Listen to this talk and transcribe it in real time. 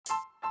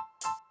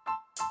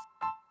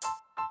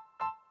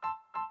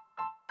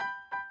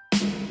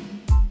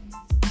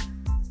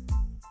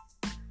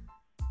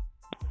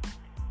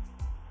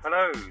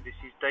Hello, this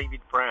is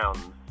David Brown.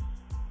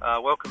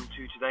 Welcome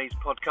to today's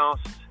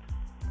podcast,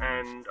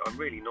 and I'm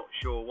really not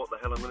sure what the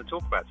hell I'm going to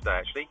talk about today,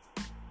 actually.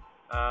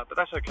 But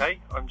that's okay.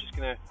 I'm just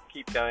going to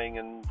keep going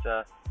and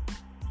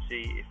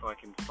see if I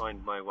can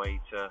find my way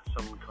to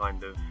some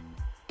kind of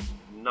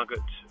nugget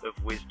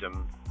of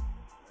wisdom.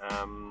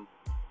 I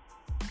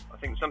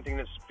think something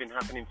that's been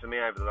happening for me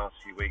over the last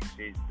few weeks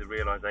is the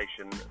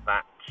realization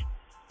that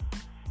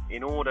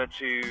in order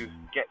to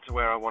get to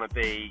where I want to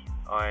be,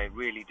 I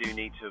really do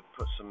need to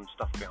put some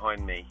stuff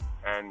behind me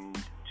and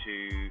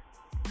to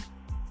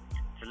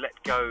let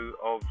go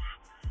of,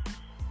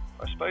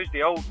 I suppose,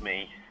 the old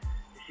me.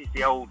 This is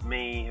the old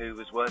me who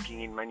was working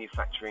in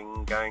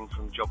manufacturing, going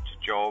from job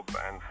to job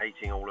and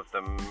hating all of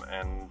them,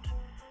 and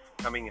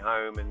coming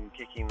home and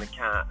kicking the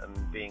cat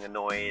and being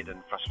annoyed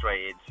and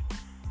frustrated,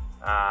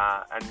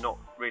 and not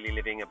really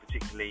living a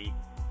particularly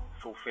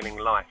fulfilling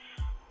life.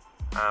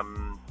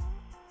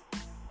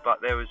 But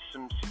there was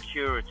some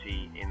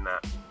security in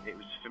that. It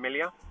was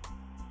familiar.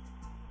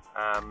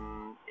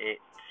 It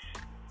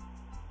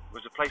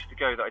was a place to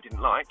go that I didn't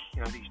like.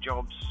 You know, these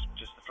jobs,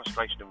 just the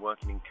frustration of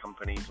working in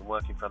companies and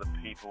working for other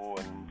people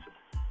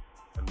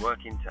and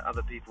working to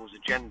other people's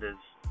agendas,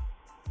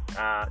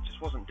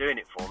 just wasn't doing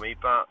it for me.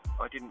 But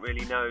I didn't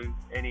really know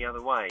any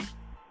other way,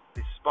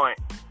 despite,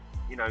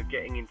 you know,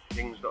 getting into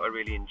things that I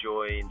really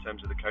enjoy in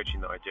terms of the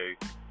coaching that I do.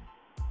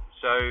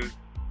 So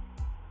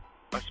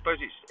I suppose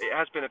it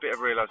has been a bit of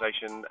a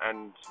realisation,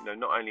 and you know,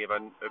 not only have I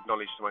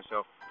acknowledged to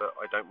myself that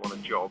I don't want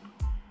a job,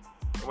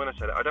 and when I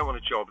say that I don't want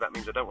a job, that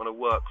means I don't want to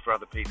work for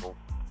other people.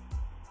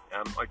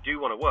 I do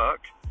want to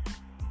work,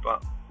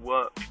 but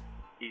work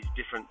is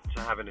different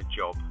to having a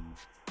job.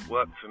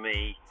 Work for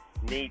me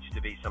needs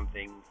to be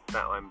something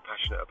that I'm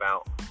passionate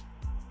about,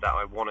 that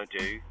I want to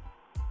do,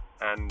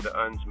 and that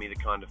earns me the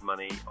kind of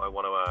money I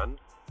want to earn.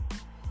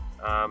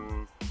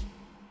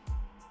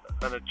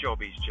 And a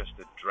job is just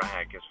a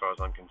drag as far as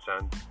I'm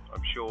concerned.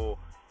 I'm sure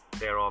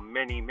there are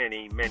many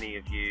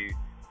of you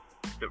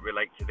that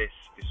relate to this,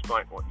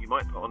 despite what you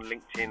might put on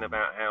LinkedIn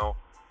about how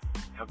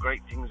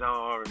great things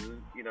are,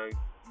 and, you know,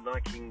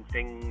 liking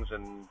things,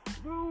 and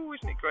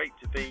isn't it great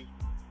to be,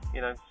 you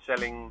know,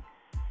 selling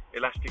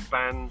elastic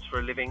bands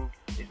for a living?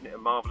 Isn't it a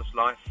marvellous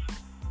life?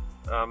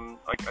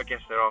 I guess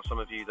there are some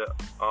of you that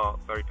are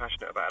very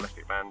passionate about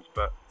elastic bands,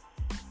 but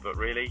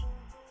really.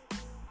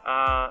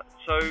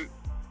 So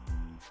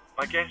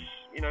I guess,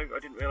 you know, I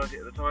didn't realise it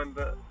at the time,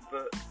 but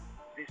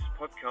this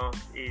podcast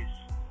is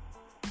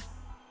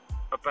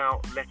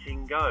about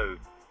letting go.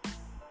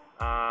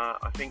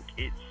 I think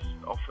it's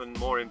often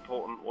more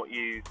important what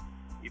you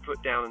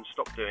put down and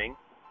stop doing,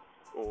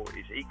 or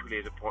is equally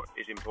as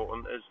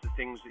important as the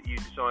things that you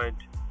decide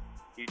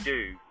you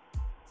do.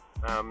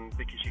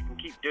 Because you can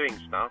keep doing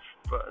stuff,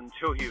 but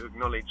until you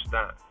acknowledge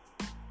that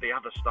the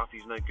other stuff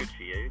is no good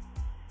for you,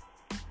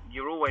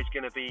 you're always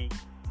going to be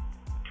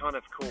kind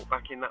of caught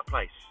back in that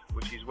place,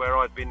 which is where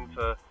I've been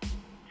for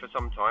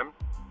some time.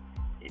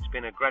 It's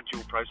been a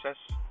gradual process.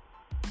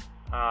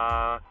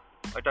 I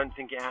don't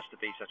think it has to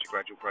be such a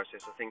gradual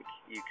process. I think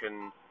you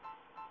can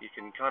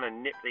kind of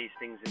nip these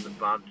things in the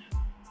bud,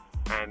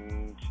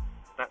 and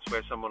that's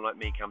where someone like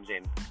me comes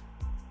in.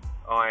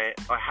 I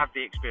have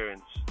the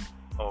experience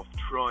of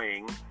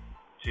trying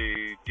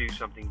to do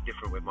something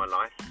different with my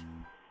life,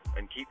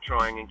 and keep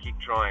trying,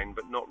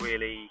 but not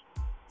really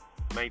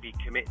maybe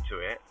commit to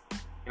it.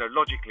 You know,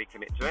 logically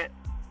commit to it,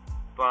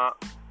 but,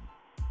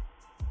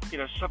 you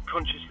know,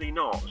 subconsciously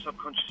not.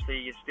 Subconsciously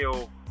you're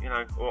still, you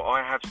know, or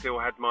I have still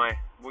had my,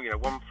 you know,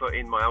 one foot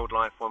in my old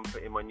life, one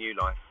foot in my new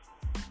life.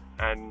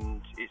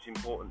 And it's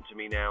important to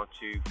me now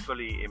to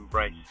fully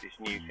embrace this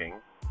new thing,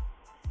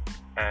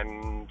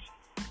 and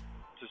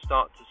to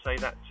start to say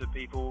that to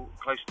people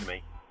close to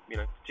me, you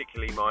know,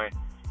 particularly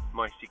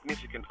my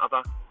significant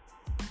other.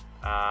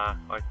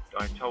 I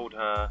told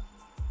her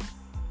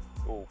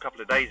a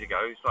couple of days ago,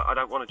 it's like, I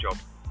don't want a job.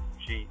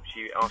 She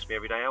asked me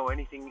every day,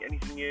 anything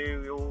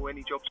new, or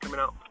any jobs coming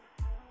up?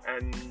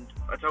 And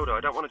I told her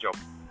I don't want a job.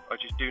 I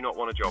just do not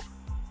want a job.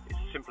 It's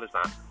as simple as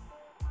that.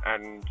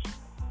 And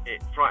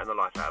it frightened the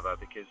life out of her,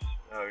 because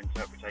her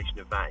interpretation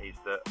of that is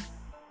that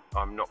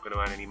I'm not going to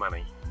earn any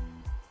money.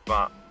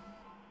 But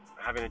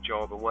having a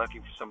job and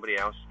working for somebody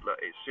else, look,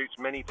 it suits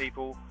many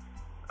people,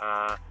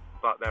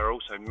 but there are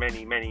also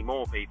many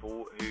more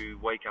people who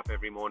wake up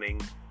every morning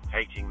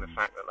hating the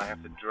fact that they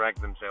have to drag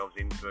themselves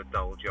into a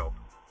dull job.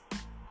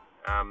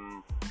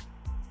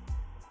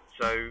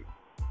 So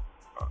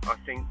I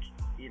think,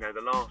 you know,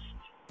 the last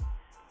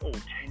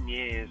 10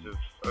 years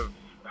of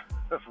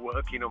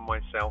working on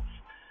myself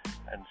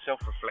and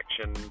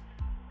self-reflection,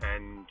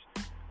 and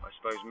I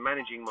suppose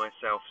managing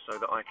myself so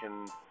that I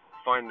can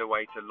find a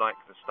way to like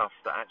the stuff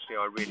that actually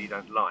I really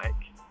don't like,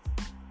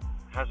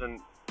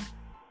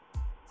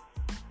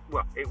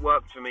 it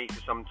worked for me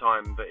for some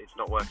time, but it's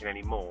not working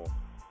anymore.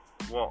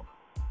 What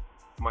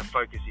my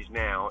focus is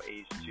now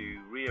is to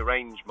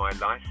rearrange my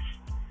life,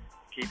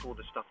 keep all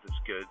the stuff that's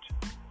good,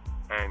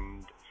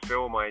 and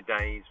fill my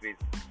days with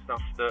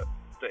stuff that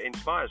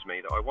inspires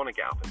me, that I want to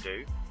get up and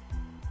do,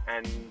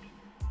 and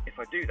if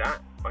I do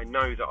that, I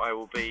know that I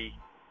will be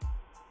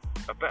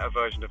a better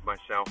version of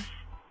myself,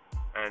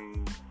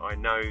 and I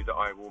know that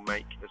I will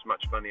make as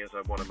much money as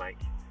I want to make,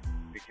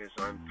 because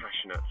I'm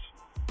passionate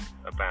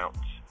about,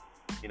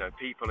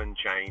 people and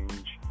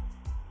change.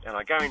 And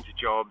I go into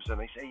jobs and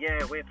they say,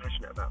 yeah, we're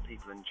passionate about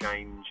people and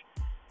change,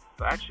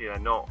 but actually they're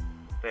not.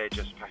 They're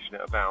just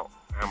passionate about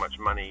how much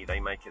money they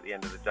make at the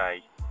end of the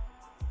day.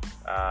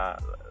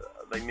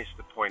 They miss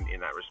the point in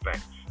that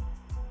respect.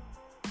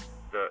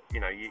 That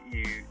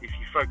if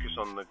you focus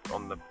on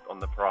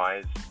the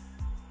prize,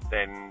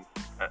 then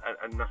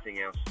and nothing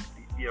else,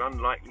 you're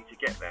unlikely to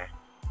get there.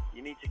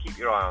 You need to keep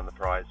your eye on the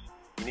prize.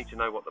 You need to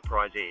know what the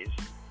prize is,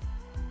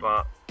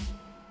 but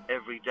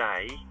every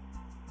day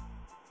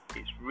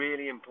it's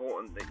really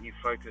important that you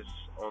focus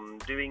on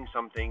doing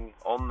something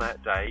on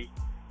that day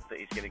that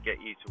is going to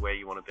get you to where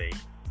you want to be.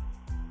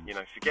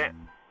 Forget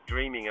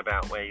dreaming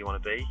about where you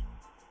want to be,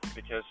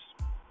 because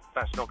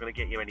that's not going to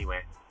get you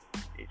anywhere.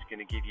 It's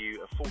going to give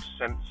you a false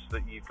sense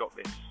that you've got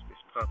this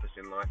purpose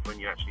in life when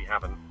you actually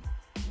haven't.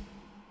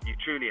 You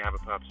truly have a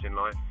purpose in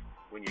life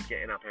when you're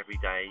getting up every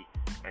day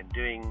and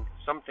doing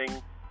something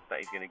that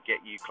is going to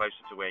get you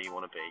closer to where you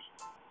want to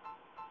be.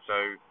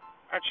 So,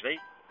 actually,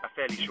 a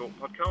fairly short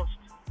podcast,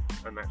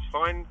 and that's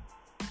fine.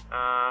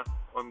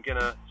 I'm going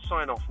to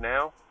sign off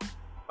now.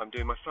 I'm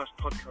doing my first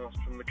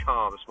podcast from the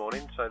car this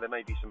morning, so there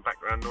may be some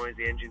background noise,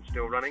 the engine's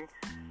still running.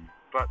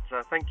 But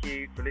thank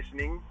you for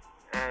listening,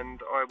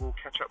 and I will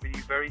catch up with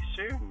you very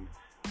soon.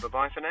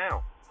 Bye-bye for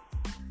now.